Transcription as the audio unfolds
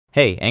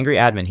Hey, Angry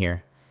Admin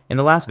here. In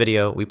the last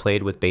video, we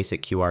played with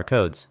basic QR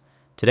codes.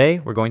 Today,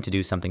 we're going to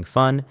do something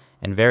fun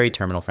and very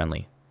terminal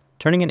friendly,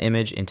 turning an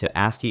image into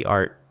ASCII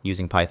art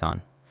using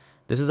Python.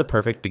 This is a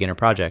perfect beginner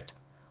project.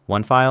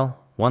 One file,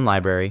 one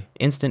library,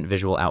 instant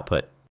visual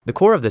output. The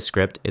core of this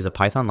script is a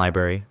Python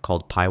library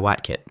called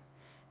pywhatkit.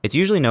 It's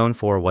usually known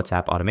for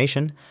WhatsApp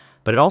automation,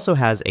 but it also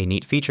has a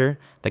neat feature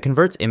that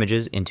converts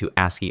images into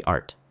ASCII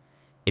art.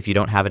 If you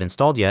don't have it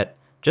installed yet,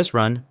 just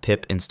run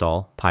pip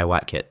install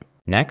pywhatkit.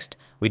 Next,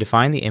 we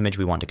define the image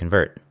we want to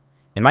convert.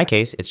 In my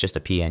case, it's just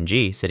a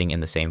PNG sitting in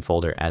the same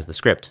folder as the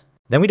script.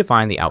 Then we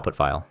define the output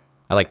file.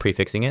 I like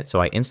prefixing it so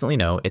I instantly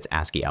know it's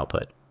ASCII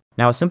output.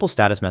 Now a simple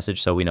status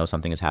message so we know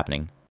something is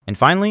happening. And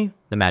finally,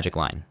 the magic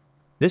line.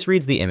 This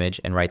reads the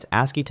image and writes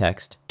ASCII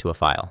text to a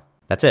file.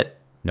 That's it.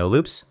 No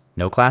loops,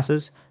 no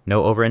classes,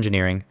 no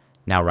over-engineering.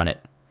 Now run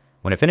it.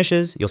 When it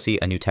finishes, you'll see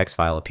a new text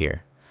file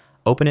appear.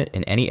 Open it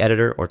in any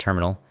editor or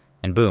terminal,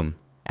 and boom,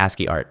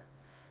 ASCII art.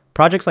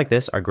 Projects like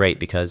this are great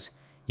because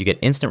you get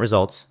instant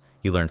results,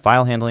 you learn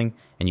file handling,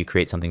 and you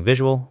create something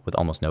visual with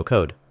almost no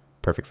code.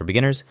 Perfect for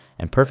beginners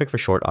and perfect for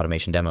short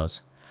automation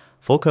demos.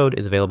 Full code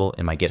is available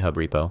in my GitHub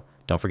repo.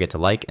 Don't forget to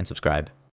like and subscribe.